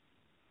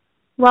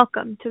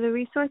Welcome to the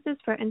Resources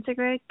for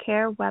Integrated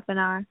Care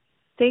webinar,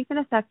 Safe and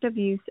Effective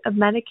Use of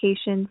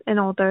Medications in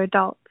Older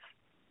Adults.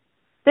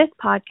 This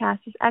podcast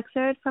is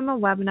excerpted from a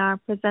webinar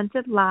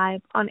presented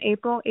live on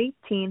April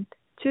 18,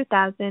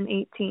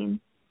 2018.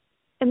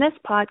 In this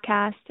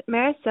podcast,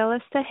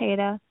 Maricela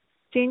Tejeda,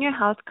 Senior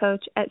Health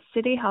Coach at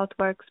City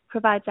HealthWorks,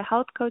 provides a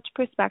health coach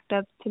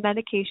perspective to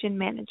medication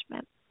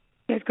management.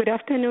 Yes, good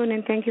afternoon,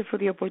 and thank you for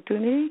the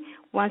opportunity.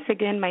 Once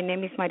again, my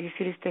name is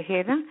Maricela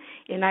Tejeda,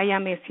 and I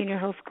am a Senior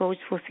Health Coach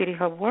for City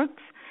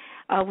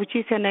HealthWorks, which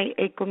is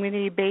a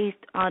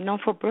community-based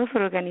non-for-profit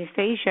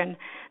organization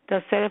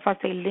that serves as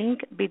a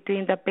link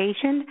between the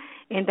patient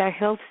and the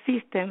health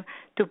system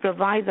to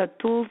provide the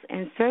tools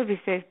and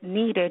services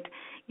needed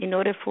in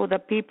order for the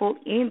people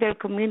in their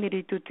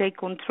community to take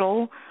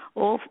control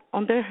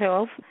on their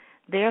health,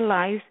 their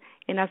lives,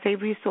 and as a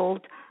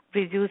result,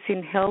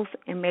 reducing health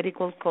and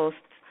medical costs.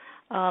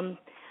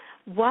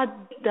 What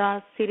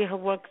does City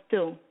HealthWorks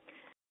do?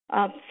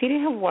 City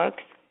HealthWorks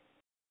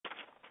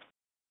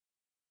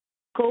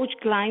coach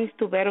clients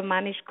to better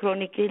manage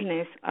chronic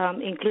illness,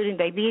 including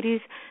diabetes,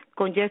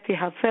 congestive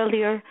heart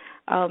failure,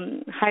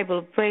 high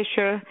blood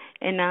pressure,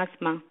 and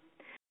asthma.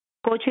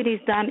 Coaching is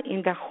done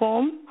in the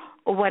home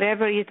or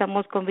whatever is the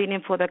most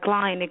convenient for the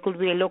client. It could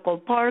be a local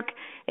park,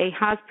 a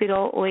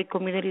hospital, or a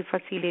community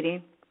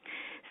facility.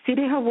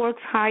 City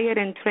HealthWorks hire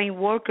and train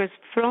workers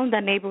from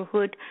the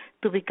neighborhood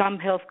to become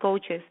health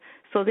coaches.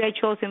 So they are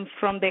chosen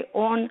from their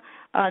own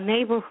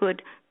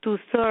neighborhood to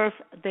serve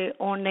their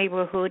own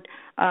neighborhood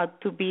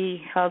to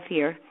be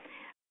healthier.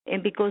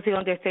 And because they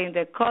understand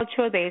their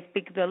culture, they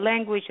speak the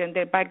language and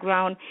their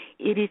background,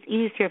 it is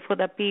easier for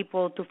the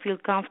people to feel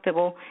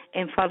comfortable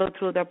and follow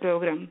through the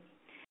program.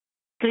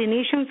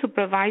 Clinicians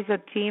supervise a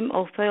team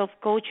of health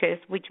coaches,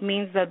 which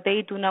means that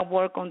they do not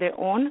work on their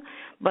own,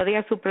 but they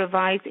are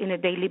supervised on a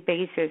daily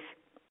basis.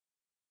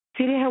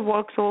 City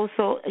HealthWorks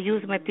also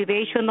use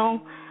motivational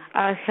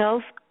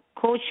health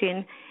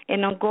coaching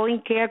and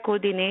ongoing care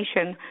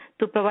coordination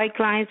to provide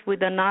clients with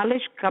the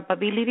knowledge,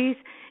 capabilities,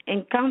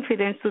 and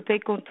confidence to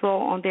take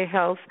control on their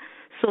health.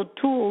 So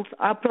tools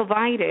are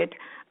provided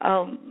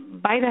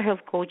by the health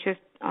coaches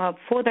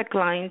for the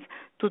clients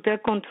to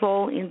take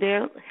control in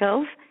their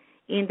health,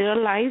 in their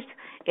lives,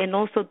 and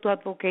also to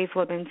advocate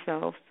for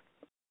themselves.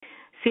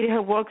 City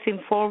HealthWorks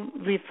inform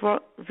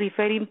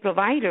referring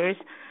providers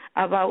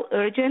about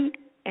urgent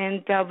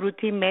and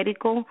routine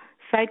medical,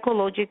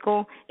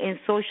 psychological, and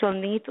social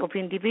needs of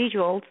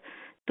individuals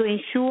to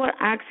ensure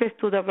access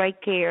to the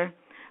right care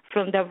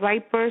from the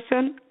right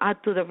person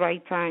at to the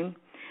right time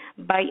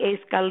by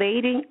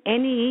escalating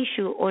any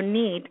issue or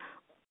need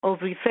of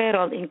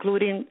referral,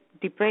 including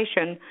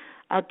depression,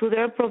 to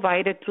their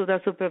provider through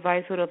the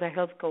supervisor of the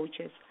health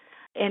coaches.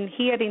 And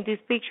here in this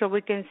picture,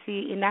 we can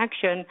see in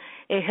action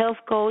a health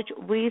coach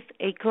with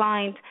a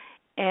client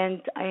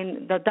and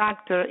the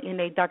doctor in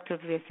a doctor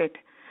visit.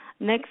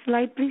 Next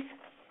slide, please.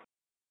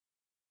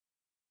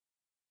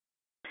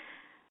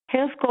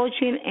 Health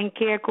coaching and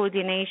care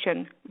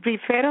coordination.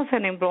 Referrals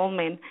and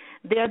enrollment,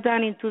 they are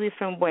done in two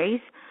different ways.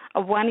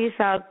 One is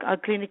a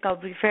clinical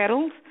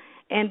referrals,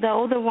 and the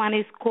other one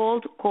is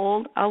cold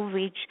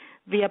outreach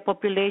via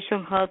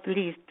population health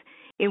list,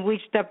 in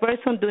which the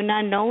person do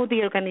not know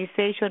the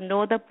organization,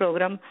 know the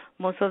program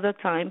most of the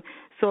time.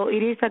 So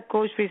it is a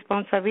coach's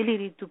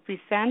responsibility to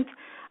present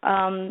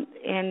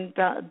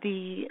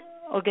the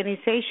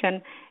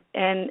organization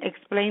and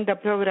explain the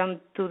program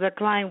to the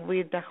client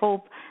with the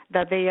hope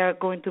that they are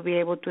going to be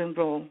able to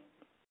enroll.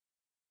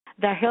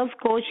 The health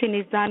coaching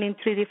is done in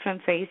three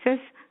different phases.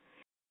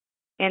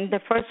 And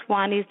the first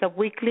one is the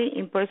weekly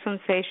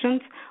in-person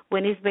sessions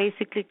when it's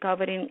basically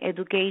covering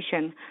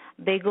education.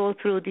 They go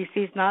through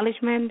disease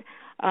acknowledgement,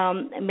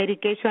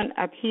 medication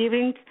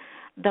adherence.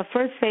 The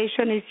first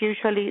session is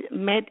usually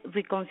med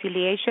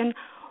reconciliation,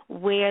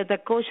 where the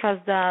coach has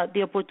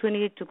the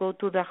opportunity to go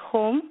to the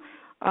home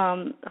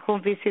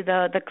visit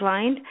the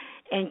client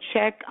and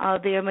check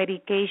their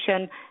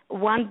medication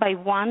one by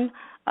one,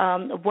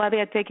 what they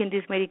are taking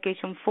this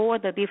medication for,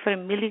 the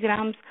different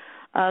milligrams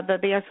that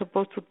they are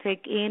supposed to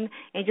take in,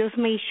 and just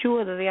make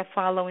sure that they are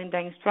following the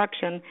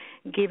instruction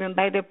given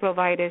by the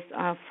providers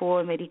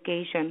for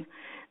medication.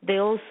 They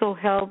also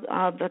help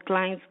the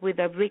clients with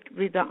a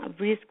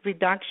risk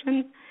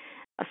reduction,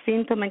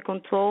 symptom and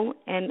control,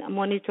 and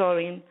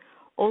monitoring.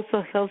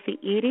 Also healthy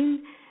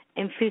eating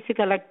and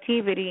physical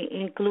activity,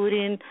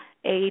 including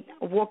a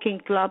walking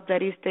club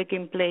that is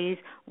taking place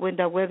when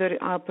the weather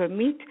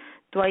permits,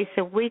 twice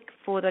a week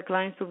for the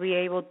clients to be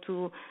able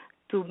to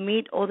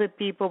meet other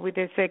people with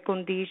the same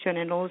condition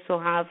and also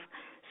have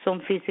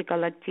some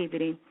physical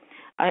activity.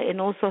 And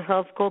also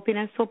health coping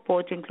and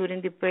support,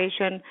 including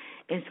depression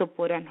and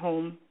support at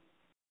home.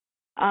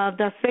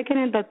 The second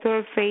and the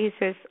third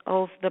phases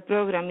of the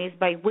program is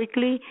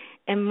biweekly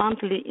and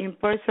monthly in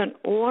person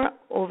or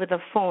over the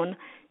phone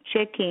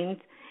check-ins.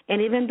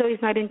 And even though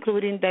it's not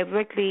including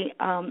directly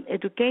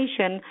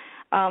education,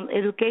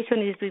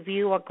 education is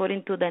reviewed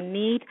according to the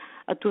need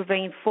to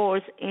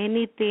reinforce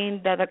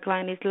anything that the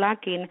client is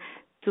lacking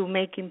to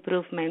make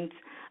improvements.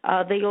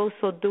 They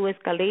also do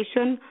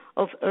escalation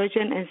of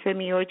urgent and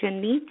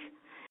semi-urgent needs,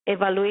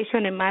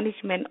 evaluation and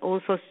management,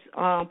 also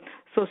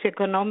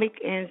socioeconomic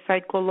and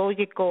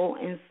psychological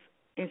and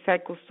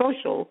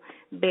psychosocial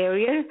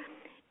barrier,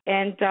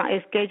 and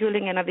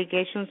scheduling and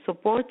navigation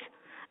support,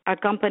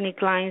 accompany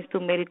clients to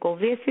medical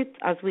visits,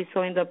 as we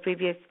saw in the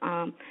previous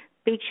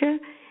picture,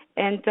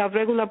 and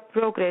regular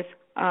progress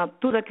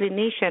to the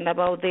clinician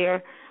about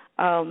their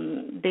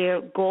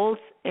goals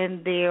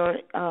and their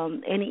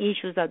any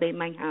issues that they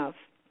might have.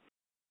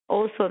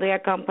 Also, they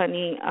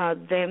accompany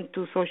them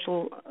to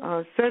social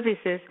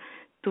services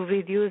to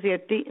reduce their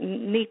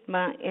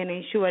stigma and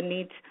ensure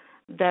needs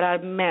that are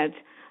met.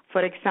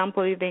 For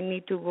example, if they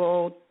need to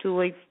go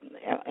to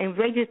and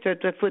register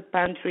to a food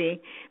pantry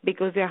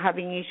because they're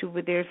having issues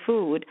with their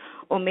food,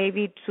 or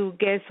maybe to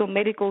get some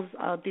medical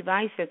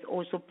devices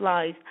or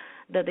supplies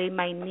that they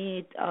might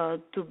need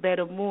to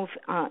better move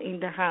in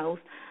the house,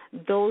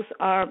 those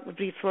are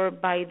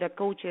referred by the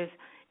coaches,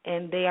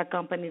 and they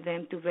accompany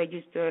them to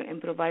register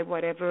and provide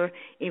whatever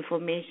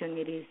information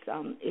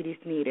it is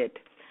needed.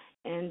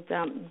 And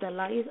the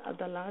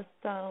last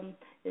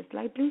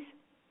slide, please.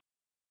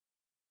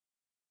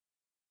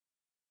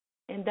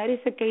 And that is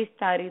a case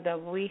study that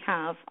we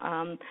have,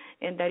 and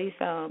that is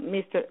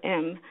Mr.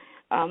 M.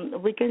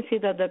 We can see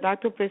that the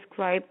doctor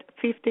prescribed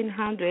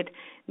 1,500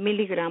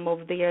 milligram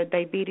of their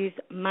diabetes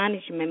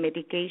management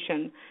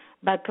medication,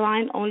 but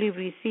client only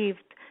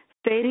received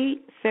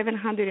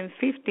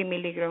 3,750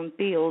 milligram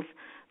pills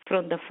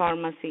from the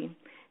pharmacy.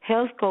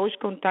 Health coach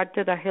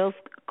contacted a health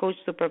coach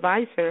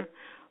supervisor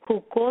who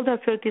called a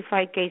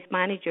certified case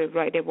manager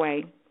right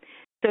away.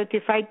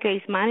 Certified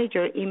case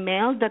manager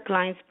emailed the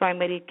client's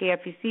primary care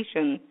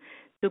physician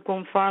to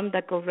confirm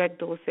the correct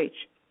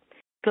dosage.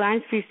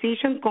 Client's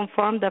physician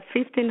confirmed the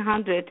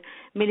 1,500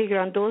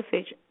 milligram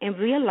dosage and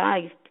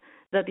realized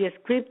that the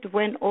script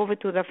went over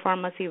to the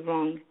pharmacy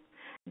wrong.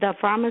 The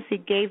pharmacy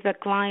gave the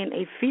client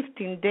a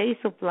 15-day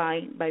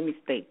supply by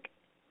mistake.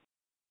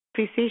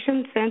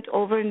 Physician sent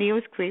over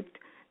new script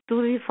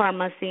to the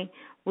pharmacy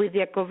with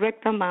the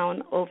correct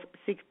amount of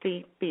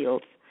 60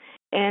 pills.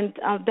 And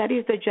that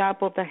is the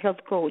job of the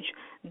health coach.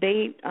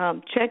 They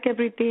check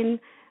everything.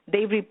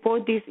 They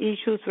report these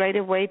issues right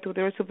away to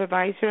their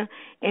supervisor,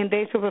 and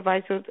their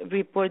supervisor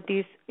report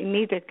this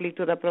immediately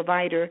to the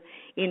provider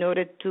in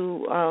order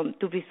to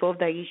resolve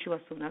the issue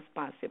as soon as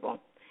possible.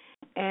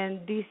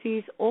 And this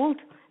is all.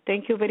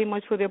 Thank you very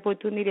much for the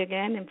opportunity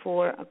again and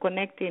for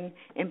connecting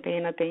and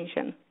paying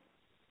attention.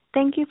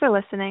 Thank you for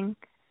listening.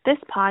 This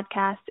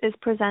podcast is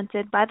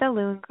presented by the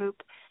Lewin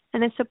Group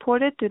and is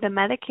supported through the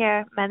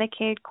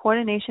Medicare/Medicaid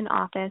Coordination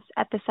Office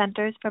at the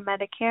Centers for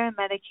Medicare and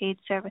Medicaid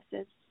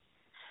Services.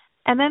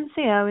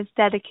 MMCO is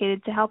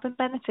dedicated to helping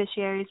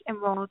beneficiaries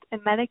enrolled in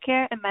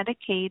Medicare and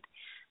Medicaid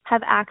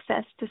have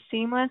access to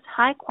seamless,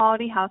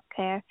 high-quality health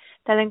care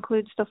that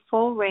includes the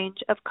full range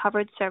of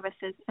covered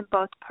services in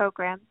both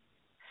programs.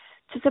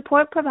 To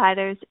support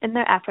providers in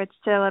their efforts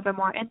to deliver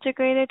more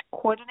integrated,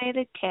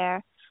 coordinated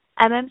care,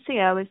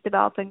 MMCO is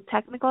developing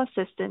technical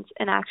assistance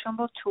and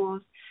actionable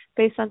tools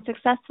based on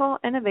successful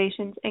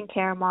innovations in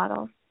care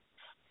models.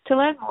 To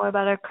learn more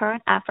about our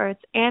current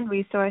efforts and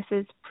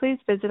resources, please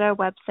visit our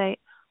website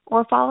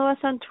or follow us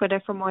on Twitter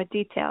for more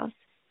details.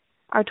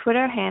 Our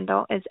Twitter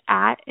handle is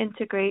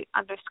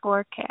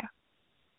 @integrate_care.